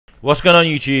What's going on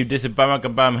YouTube? This is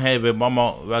Bandwagon here with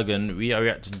Bandwagon. We are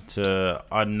reacting to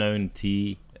Unknown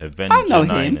T,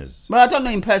 AVEN9ERS. Well, I don't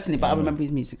know him personally, but I remember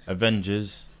his music.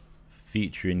 Avengers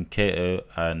featuring KO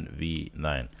and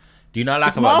V9. Do you know what I like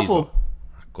it's about Marvel.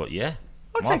 these? Yeah.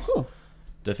 Okay, Marks. cool.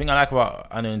 The thing I like about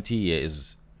Unknown T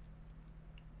is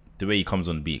the way he comes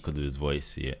on beat because of his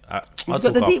voice. Yeah, He's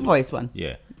got the deep voice one.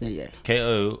 Yeah. Yeah.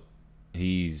 KO,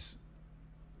 he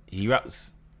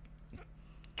raps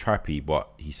trappy, but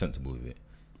he's sensible with it.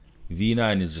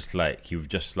 V9 is just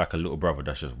like a little brother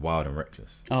that's just wild and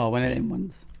reckless. Oh, one of them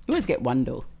ones. You always get one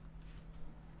though.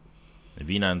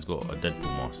 V9's got a Deadpool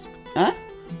mask. Huh?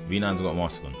 V9's got a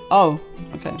mask on. Oh,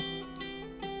 okay.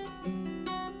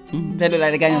 They look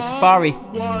like they're going on safari.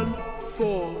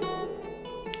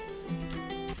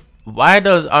 Why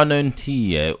does Unknown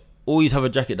T always have a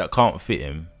jacket that can't fit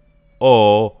him,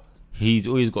 or he's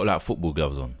always got like football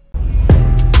gloves on?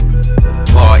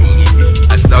 Party,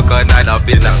 I stuck a night up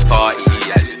in that party.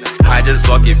 I just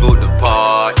fucking built the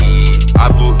party. I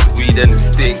bought the weed and the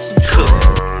stick.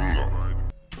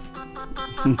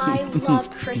 I love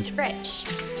Chris Rich.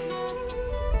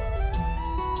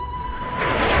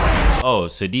 Oh,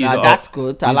 so these No, are that's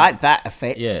good. I like that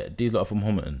effect. Yeah, these lot are from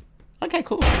Homerton. Okay,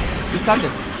 cool. East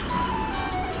London.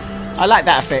 I like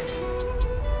that effect.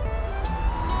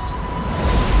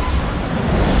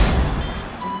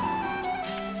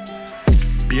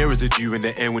 Beer is a dew in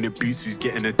the air when it beats. Who's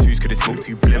getting a twos? Could it smoke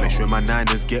too blemish? When my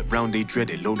niners get round, they dread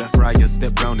it. Load that fryer,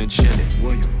 step round and shell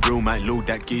it. Bro might load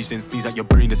that gauge, then sneeze at your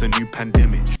brain. It's a new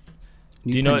pandemic.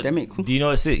 Do you know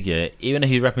what's sick? Yeah, even though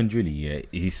he's rapping drilly, yeah,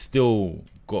 he's still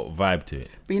got vibe to it.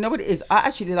 But you know what it is? I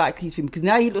actually like his film because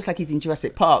now he looks like he's in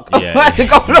Jurassic Park. Yeah. I had to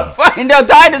go and find their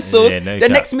dinosaurs. Yeah, no the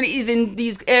cap. next minute he's in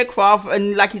these aircraft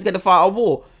and like he's gonna fight a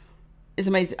war. It's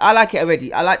amazing. I like it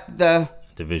already. I like the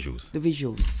visuals. The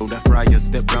visuals. Load that fryer,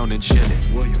 step round and shell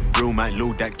it. Bro might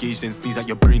load that gauge, then sneeze at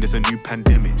your brain. It's a new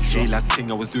pandemic. J last thing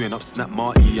I was doing up Snap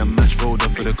Marty and match folder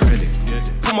for the credit.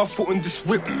 Put my foot in this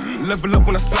whip, level up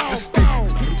when I slap the stick.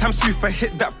 Time swift, I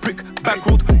hit that brick. Back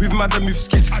road, move mad and move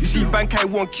skits. You see, bank I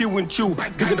want kill and chill.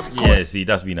 Digging up. Yeah, see,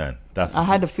 that's V9. I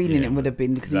had a feeling it would have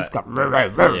been because he's got.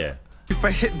 Yeah. If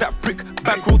I hit that brick,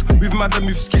 back road, move mad and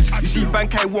move skits. You see,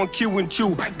 bank I want kill and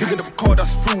chill. Digging up car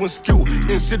that's through and skill.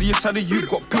 Insidious, how do you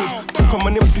got killed? Talk on my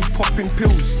names, be popping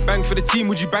pills. Bang for the team,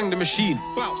 would you bang the machine?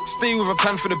 Stay with a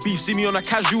plan for the beef. See me on a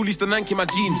casual, least the nank in my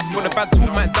jeans. For the bad tool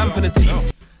might dampen the team.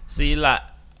 See, like,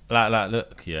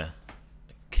 look, yeah.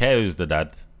 KO's the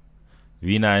dad.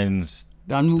 V9's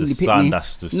The unruly the son. pitney.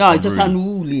 That's just no, just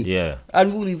unruly. Yeah.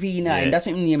 Unruly V9. Yeah. That's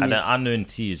what name And is. then Unknown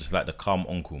T is just like the calm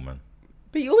uncle, man.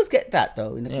 But you always get that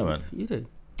though. In the Yeah, man. You do.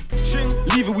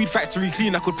 Leave a weed factory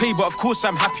clean, I could pay, but of course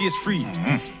I'm happy as free.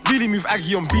 Really move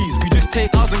Aggie on bees, we just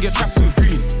take ours and get trapped with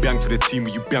green. Bang for the team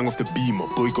when you bang off the beam. Or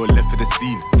boy got left for the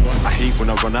scene. I hate when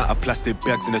I run out of plastic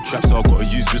bags in the trap, so I gotta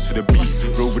use wrist for the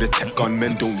beat. Roll with a tech gun,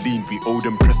 men don't lean. We owe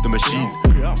them, press the machine.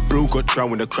 Bro got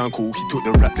drowned when the crown call. He took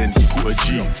the rap, then he caught a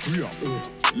G.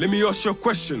 Let me ask you a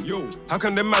question. How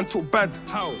can the man talk bad?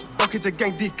 How? Bucket a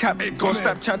gang decap. Got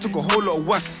Snapchat, took a whole lot of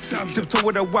was. Tiptoe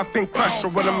with a weapon crash. Or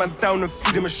run a man down and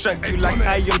feed him a shank. You like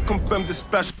I am confirmed the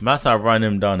splash. Must I run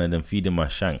him down and then feed him my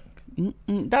shank?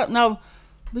 That now,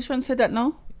 which one said that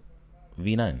now?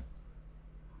 V9.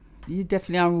 You're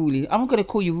definitely unruly. I'm gonna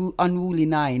call you Unruly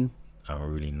 9.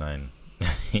 Unruly 9.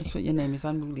 That's what your name is,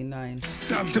 Unruly 9.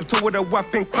 Tiptoe with a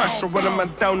weapon crash. Or run a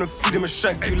man down and feed him a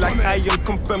shank. You like I am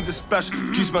confirmed the splash.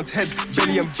 Juice man's head,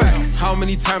 belly and back. How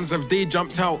many times have they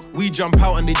jumped out? We jump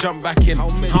out and they jump back in.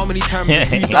 How many times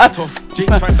have we ducked off?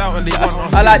 Jakes find out and they want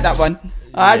us. I like that one.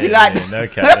 I actually like that. No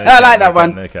cap, I like that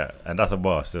one. No cap. And that's a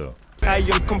bar still. I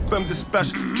am confirmed the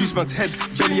splash. Juice man's head,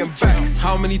 belly and back.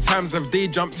 How many times have they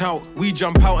jumped out? We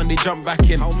jump out and they jump back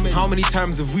in. How many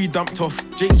times have we dumped off?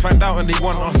 Jakes find out and they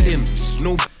want us in.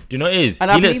 No. Do you know what it is? And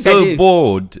He I looks believe they so do.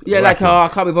 bored. Yeah, like, rapping. oh, I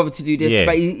can't be bothered to do this,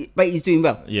 Yeah. but he's doing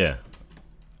well. Yeah.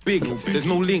 Big, there's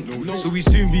no link, so we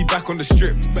soon be back on the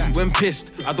strip. When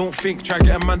pissed, I don't think, try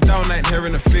get a man down like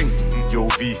hearing a thing. Yo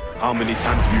V, how many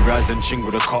times we rise and ching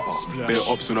with a cutter? Bit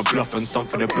ops on a bluff and stomp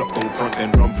for the block, don't front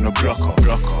then run from the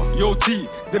blocker. Yo T,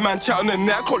 the man chat on the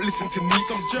net, I can't listen to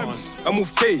Neeks. I'm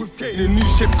with K, in a new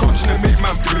shape, coaching and make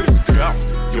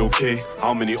man. Yo K,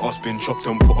 how many ops been chopped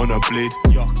and put on a blade?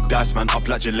 Dice man up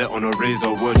like Gillette on a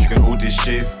razor, word you can hold this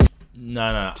shave. No.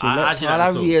 I actually I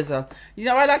like like the song. You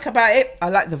know what I like about it? I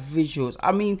like the visuals.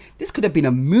 I mean, this could have been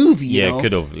a movie, you know? It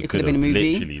could have. It could have been a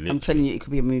movie. Literally. I'm telling you, it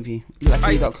could be a movie.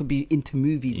 Like you lot could be into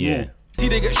movies more. See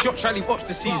they get shot, try leave ops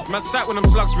deceased. Mad sight when them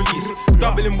slugs release.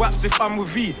 Doubling waps if I'm with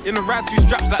V. In the ride, 2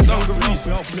 straps like dungarees.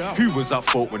 Who was at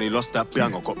fault when they lost that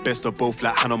banger? Got best of both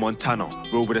like Hannah Montana.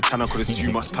 Roll with a tanner cause it's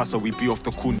too much passer. We be off the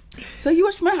corner. So you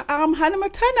watched my Hannah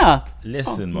Montana?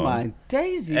 Listen, oh, man. My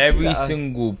daisy. Every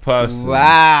single person.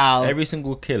 Wow. Every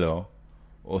single killer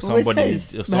or Well, somebody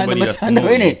that's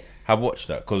naughty have watched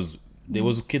that because there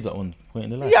was kids at one point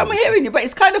in the life. Yeah, I'm hearing you, but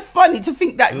it's kind of funny to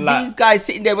think that these guys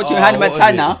sitting there watching Hannah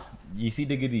Montana. You see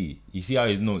the goodie. You see how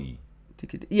he's naughty.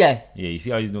 Yeah. Yeah, you see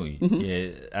how he's naughty.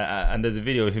 Yeah, and there's a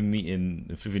video of him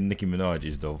meeting flipping Nicki Minaj.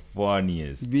 Is the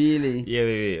funniest. Really? Yeah,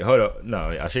 wait. Hold up. No,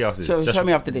 I'll show you after this. Show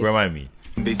me after this. Remind me.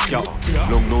 They scatter.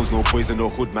 Long nose, no boys in the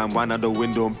hood, man. Wine out the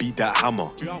window and beat that hammer.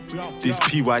 This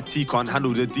PYT can't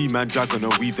handle the D-man dragon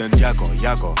and weave them Jagger.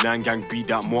 Nine gang beat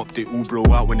that mop, they all blow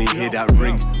out when they hear that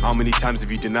ring. How many times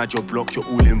have you denied your block? You're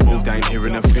all involved, I ain't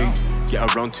hearing a thing.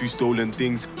 Get around 2 stolen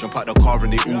things, jump out the car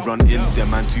and they all run in. Them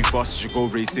man too fast, should go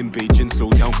racing, Beijing.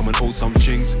 Slow down, come and hold some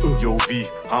chings. Yo V,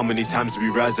 how many times we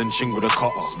rise and ching with a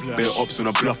cutter? Bit ops on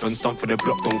a bluff and stump for the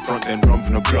block, don't front then run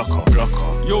from the blocker.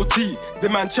 Yo T, the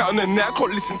man chat on the net, I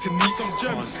can't listen to Neeks.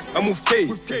 I'm with K,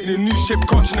 in a new shape,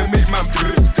 catching and make man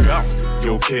blue.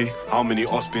 Yo K, how many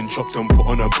ops been chopped and put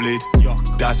on a blade?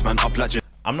 Dice man up like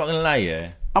I'm not gonna lie,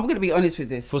 yeah. I'm gonna be honest with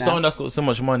this. For someone that's got so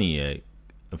much money, yeah,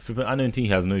 I know he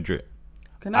has no drip.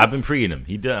 I've been preing him.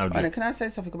 He didn't have drip. Can I say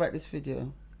something about this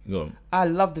video? Go on. I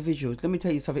love the visuals. Let me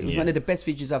tell you something. It was one of the best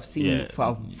videos I've seen for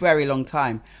a very long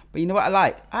time. But you know what I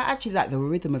like? I actually like the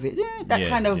rhythm of it.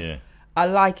 I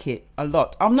like it a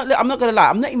lot. I'm not gonna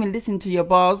lie. I'm not even listening to your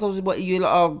bars or what you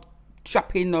are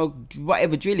trapping or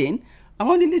whatever drilling. I'm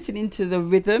only listening to the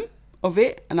rhythm of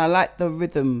it, and I like the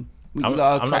rhythm. I'm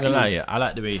not gonna lie. Yeah, I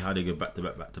like the way how they go back to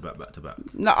back, back to back, back to back.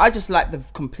 No, I just like the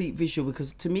complete visual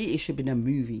because to me it should be a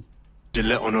movie.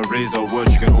 Gillette on a razor,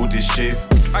 word you can hold this shave.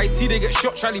 IT they get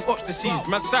shot, try leave ops deceased.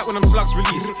 Mad sight when them slugs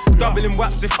release. Doubling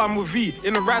waps if I'm with V.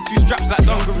 In the ride, 2 straps like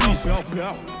dungarees.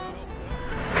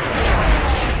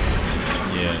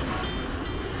 Yeah.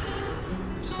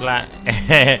 Slack.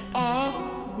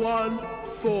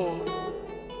 R14.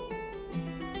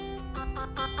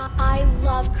 I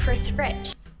love Chris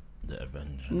Rich. The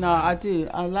Avenger. No, I do.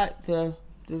 I like the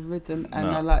rhythm and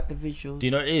I like the visuals. Do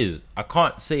you know what it is? I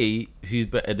can't say who's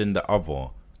better than the other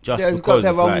just They've because got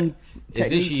it's their like own it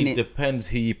literally technique in it. depends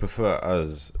who you prefer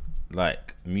as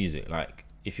like music. Like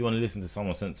if you want to listen to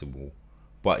someone sensible,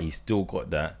 but he's still got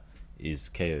that, is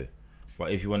KO.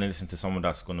 But if you want to listen to someone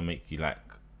that's gonna make you like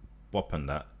bop and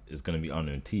that, is gonna be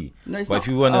Unknown T. No, it's but not. if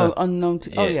you wanna Unknown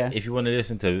T. Oh yeah. If you want to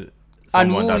listen to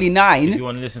someone Unruly that's, 9. if you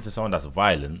want to listen to someone that's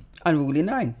violent, Unruly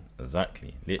 9.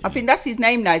 Exactly. Literally. I think that's his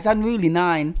name now. It's Unruly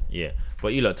 9. Yeah,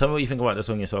 but you look. Tell me what you think about the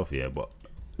song yourself. Yeah, but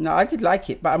No, I did like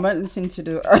it, but I weren't listening to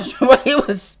the what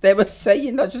they were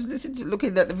saying. I just listened to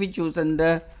looking at the visuals and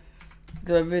the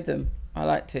rhythm. I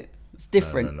liked it. It's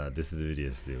different. No, this is a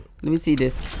video still. Let me see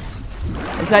this.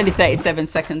 It's only 37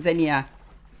 seconds anyhow.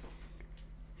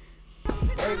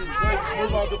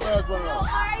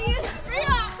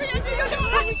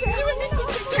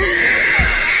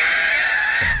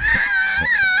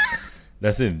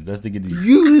 That's him. That's the good.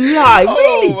 You lie,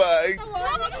 really? Oh my.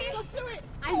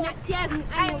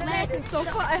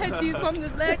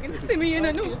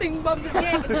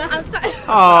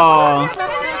 Oh.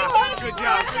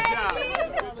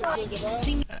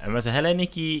 And I said, hello,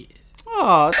 Nikki.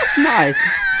 Oh, that's nice.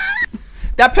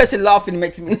 That person laughing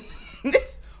makes me.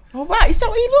 Oh wow, is that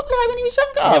what he looked like when he was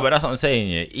younger? Yeah, but that's what I'm saying.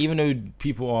 Yeah, even though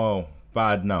people are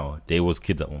bad now, they was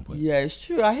kids at one point. Yeah, it's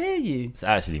true. I hear you. It's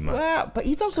actually mad. Wow, but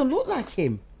he doesn't look like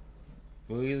him.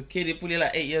 Well, he's a kid. He's probably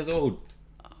like 8 years old.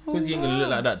 Because he ain't gonna look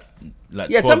like that. Like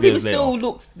Yeah, 12 some people years still later.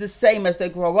 look the same as they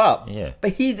grow up. Yeah.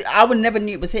 But I would never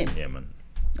knew it was him. Yeah, man.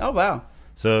 Oh wow.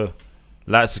 So,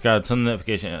 like, subscribe, turn the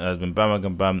notification. It has been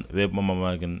Bandwagon Bam with Mama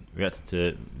Wagon reacting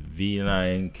to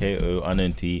V9, KO,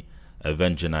 Unknown T,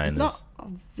 AVEN9ERS. It's not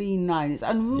V9. It's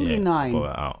Unruly 9. Go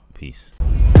out. Peace.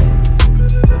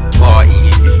 Party,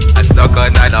 I snuck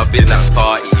a night up in that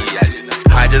party.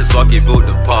 I just fucking built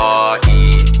the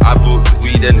party. I bought the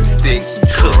weed and the stink.